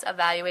trials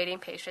evaluating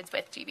patients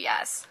with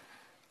GBS.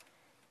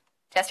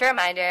 Just a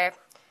reminder,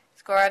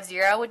 score of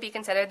 0 would be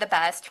considered the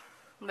best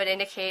and would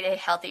indicate a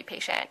healthy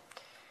patient,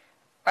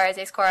 whereas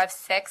a score of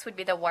 6 would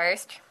be the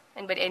worst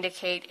and would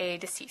indicate a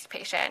deceased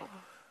patient.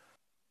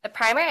 The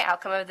primary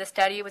outcome of the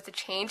study was a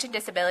change in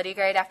disability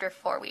grade after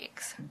 4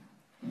 weeks.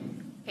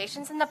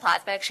 Patients in the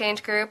plasma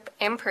exchange group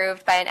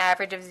improved by an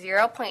average of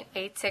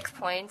 0.86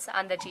 points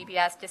on the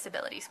GBS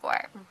disability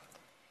score.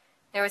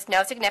 There was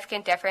no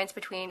significant difference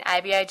between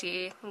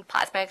IVIG and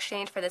plasma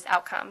exchange for this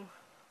outcome.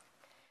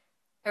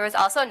 There was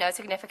also no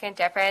significant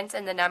difference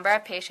in the number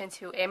of patients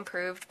who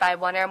improved by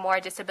one or more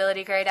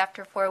disability grade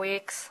after 4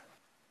 weeks,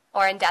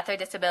 or in death or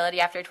disability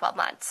after 12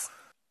 months,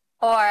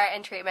 or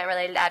in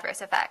treatment-related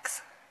adverse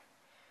effects.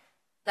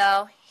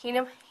 Though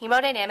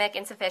hemodynamic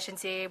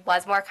insufficiency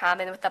was more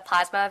common with the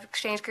plasma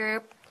exchange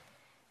group,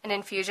 and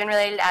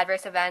infusion-related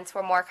adverse events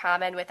were more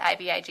common with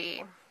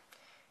IVIG.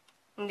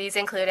 And these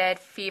included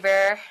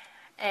fever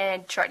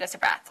and shortness of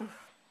breath.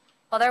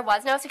 While there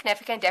was no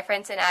significant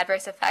difference in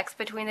adverse effects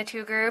between the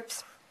two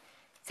groups,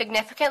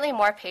 significantly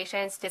more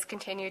patients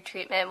discontinued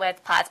treatment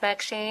with plasma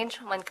exchange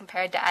when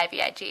compared to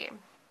IVIG.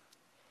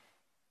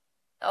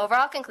 The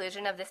overall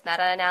conclusion of this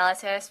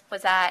meta-analysis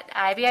was that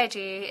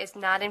IVIG is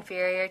not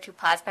inferior to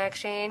plasma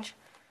exchange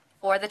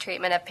for the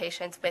treatment of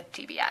patients with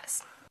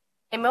GBS.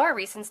 A more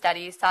recent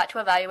study sought to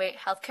evaluate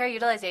healthcare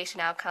utilization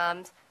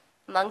outcomes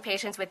among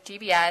patients with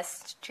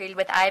GBS treated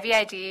with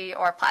IVIG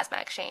or plasma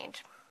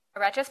exchange. A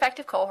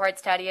retrospective cohort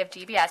study of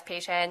GBS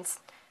patients,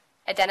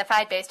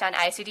 identified based on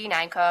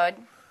ICD-9 code,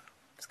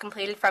 was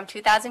completed from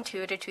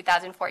 2002 to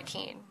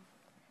 2014.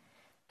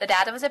 The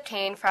data was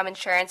obtained from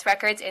insurance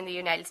records in the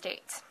United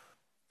States.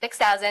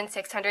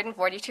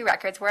 6,642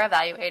 records were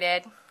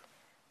evaluated.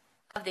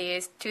 Of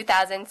these,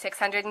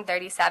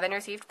 2,637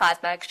 received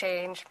plasma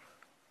exchange,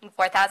 and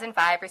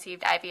 4,005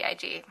 received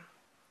IVIG.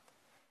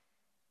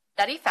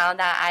 The study found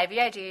that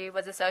IVIG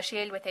was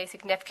associated with a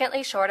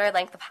significantly shorter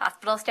length of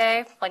hospital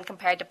stay when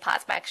compared to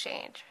plasma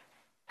exchange.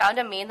 Found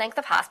a mean length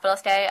of hospital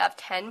stay of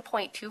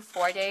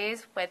 10.24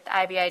 days with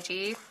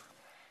IVIG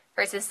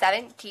versus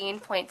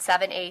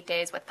 17.78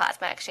 days with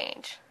plasma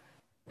exchange.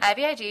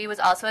 IVIG was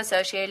also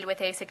associated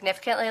with a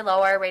significantly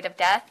lower rate of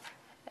death,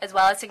 as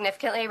well as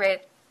significantly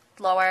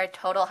lower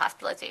total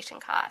hospitalization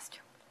cost.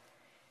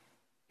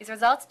 These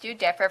results do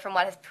differ from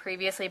what has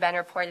previously been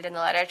reported in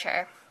the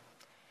literature.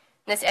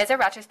 This is a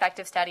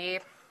retrospective study,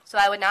 so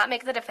I would not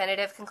make the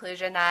definitive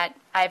conclusion that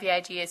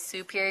IVIG is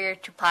superior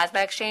to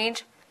plasma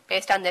exchange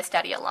based on this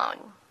study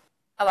alone.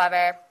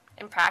 However,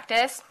 in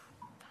practice,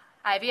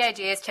 IVIG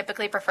is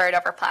typically preferred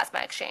over plasma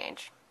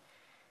exchange.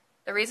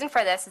 The reason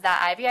for this is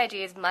that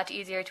IVIG is much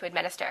easier to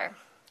administer.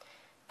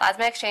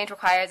 Plasma exchange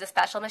requires a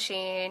special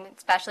machine,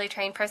 specially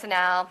trained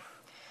personnel.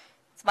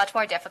 It's much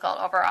more difficult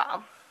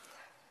overall.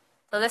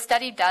 So this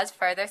study does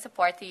further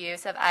support the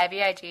use of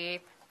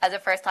IVIG as a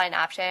first-line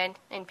option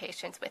in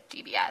patients with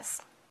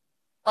GBS.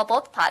 While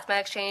both plasma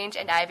exchange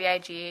and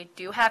IVIG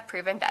do have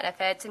proven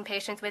benefits in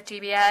patients with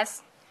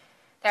GBS,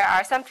 there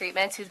are some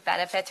treatments whose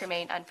benefits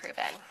remain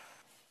unproven.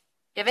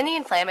 Given the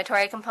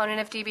inflammatory component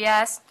of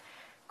GBS,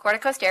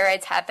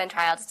 corticosteroids have been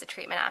trialed as a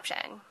treatment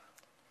option.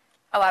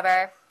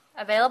 However,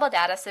 available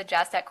data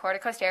suggests that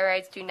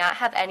corticosteroids do not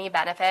have any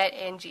benefit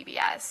in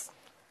GBS.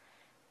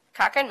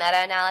 Cochrane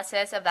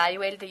meta-analysis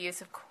evaluated the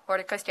use of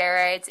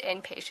corticosteroids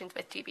in patients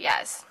with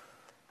GBS.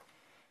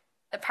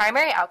 The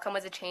primary outcome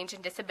was a change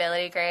in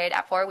disability grade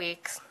at 4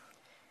 weeks.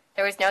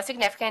 There was no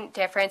significant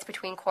difference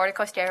between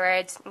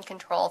corticosteroids and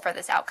control for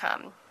this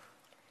outcome.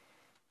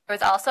 There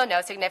was also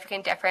no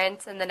significant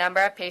difference in the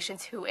number of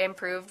patients who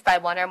improved by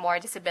one or more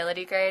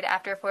disability grade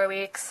after 4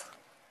 weeks,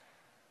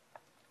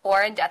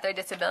 or in death or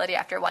disability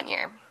after 1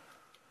 year.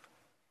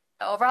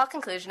 The overall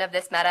conclusion of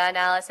this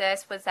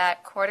meta-analysis was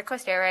that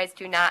corticosteroids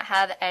do not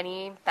have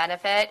any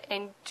benefit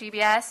in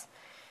GBS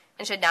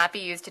and should not be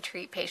used to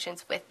treat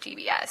patients with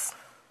GBS.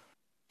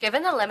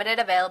 Given the limited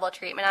available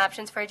treatment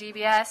options for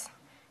GBS,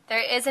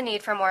 there is a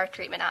need for more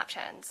treatment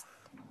options.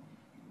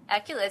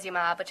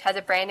 Eculizumab, which has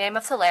a brand name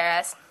of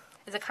Soliris,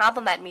 is a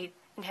complement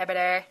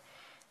inhibitor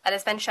that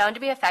has been shown to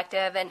be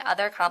effective in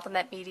other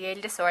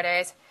complement-mediated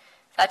disorders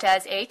such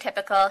as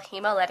atypical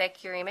hemolytic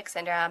uremic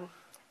syndrome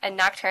and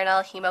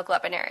nocturnal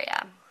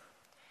hemoglobinuria.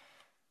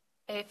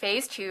 A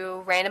phase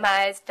 2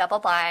 randomized,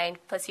 double-blind,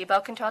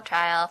 placebo-controlled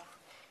trial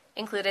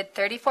included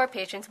 34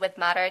 patients with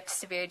moderate to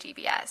severe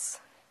GBS.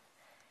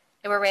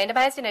 They were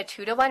randomized in a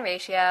 2-to-1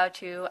 ratio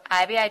to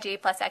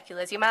IVIG plus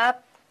eculizumab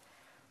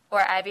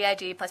or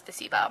IVIG plus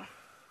placebo.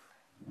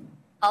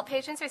 All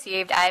patients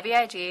received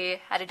IVIG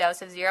at a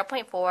dose of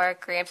 0.4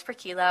 grams per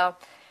kilo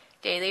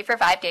daily for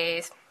 5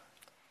 days.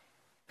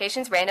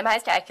 Patients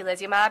randomized to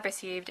eculizumab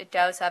received a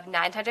dose of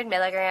 900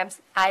 milligrams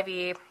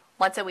IV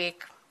once a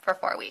week for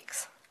 4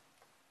 weeks.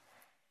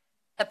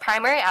 The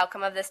primary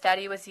outcome of the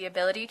study was the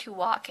ability to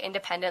walk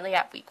independently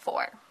at week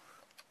 4.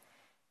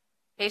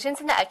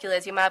 Patients in the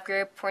eculizumab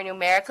group were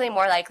numerically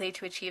more likely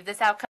to achieve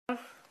this outcome.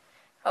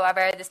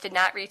 However, this did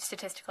not reach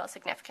statistical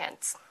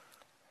significance.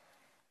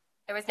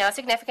 There was no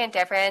significant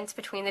difference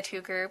between the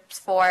two groups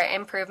for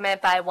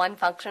improvement by 1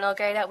 functional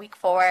grade at week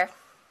 4.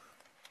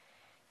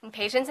 And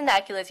patients in the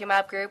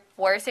eculizumab group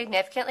were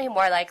significantly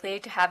more likely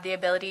to have the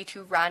ability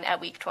to run at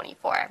week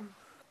 24.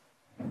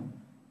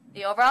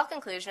 The overall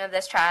conclusion of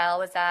this trial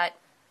was that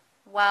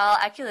while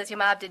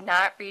eculizumab did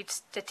not reach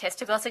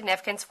statistical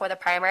significance for the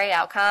primary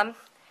outcome,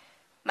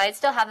 might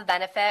still have a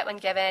benefit when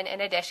given in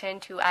addition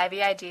to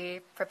IVIG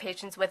for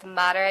patients with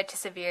moderate to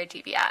severe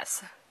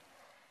GBS.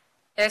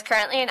 There is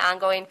currently an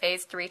ongoing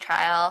phase 3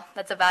 trial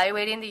that's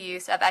evaluating the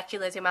use of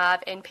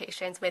eculizumab in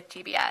patients with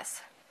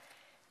GBS.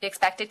 The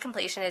expected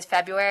completion is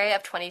February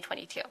of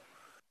 2022.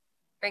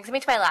 Brings me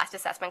to my last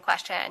assessment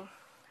question.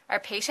 Our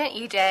patient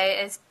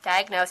EJ is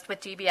diagnosed with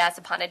GBS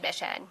upon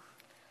admission.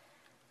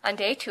 On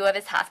day 2 of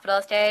his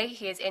hospital stay,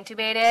 he is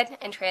intubated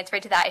and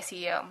transferred to the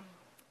ICU.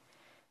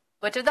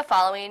 Which of the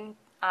following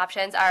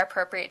options are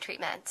appropriate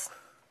treatments?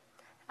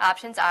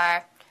 Options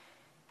are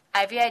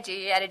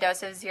IVIG at a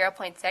dose of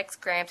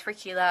 0.6 grams per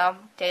kilo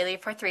daily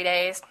for 3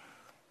 days,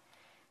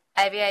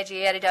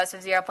 IVIG at a dose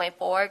of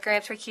 0.4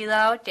 grams per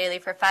kilo daily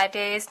for 5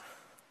 days,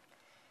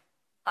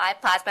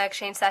 5 plasma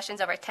exchange sessions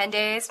over 10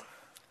 days,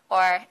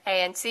 or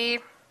ANC,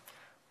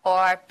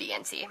 or B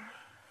and C.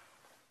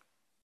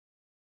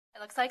 It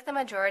looks like the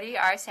majority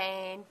are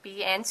saying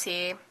B and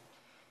C,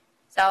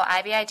 so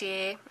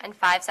IVIG and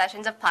 5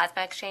 sessions of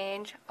plasma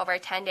exchange over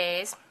 10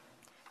 days.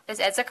 This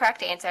is the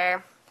correct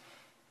answer.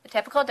 The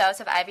typical dose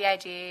of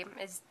IVIG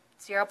is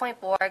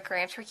 0.4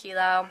 grams per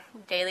kilo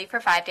daily for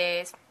 5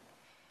 days,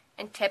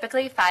 and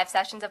typically 5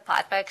 sessions of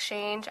plasma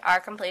exchange are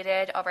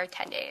completed over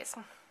 10 days.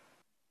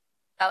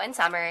 So in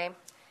summary,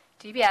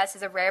 GBS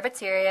is a rare but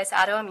serious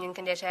autoimmune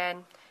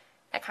condition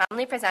that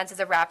commonly presents as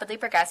a rapidly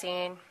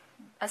progressing,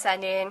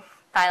 ascending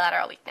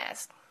bilateral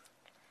weakness.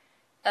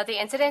 Though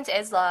the incidence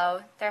is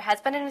low, there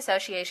has been an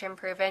association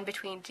proven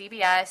between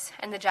GBS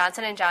and the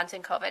Johnson &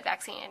 Johnson COVID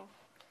vaccine.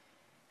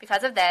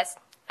 Because of this,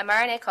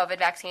 mRNA COVID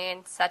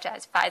vaccines, such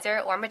as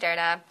Pfizer or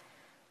Moderna,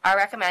 are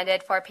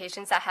recommended for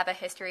patients that have a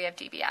history of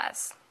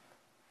GBS.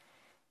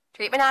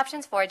 Treatment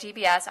options for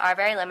GBS are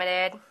very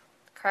limited.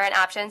 Current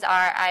options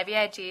are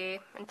IVIG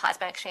and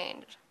plasma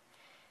exchange.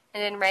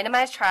 And in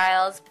randomized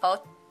trials,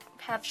 both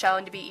have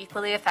shown to be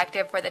equally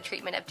effective for the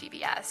treatment of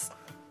GBS.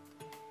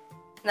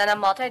 And then a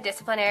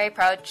multidisciplinary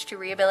approach to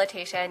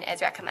rehabilitation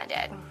is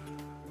recommended.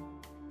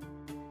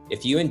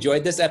 If you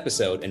enjoyed this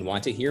episode and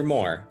want to hear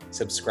more,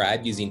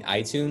 subscribe using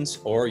iTunes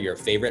or your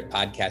favorite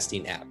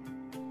podcasting app.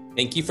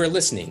 Thank you for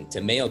listening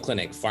to Mayo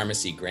Clinic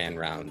Pharmacy Grand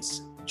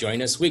Rounds.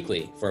 Join us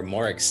weekly for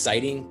more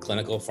exciting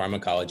clinical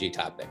pharmacology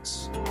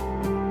topics.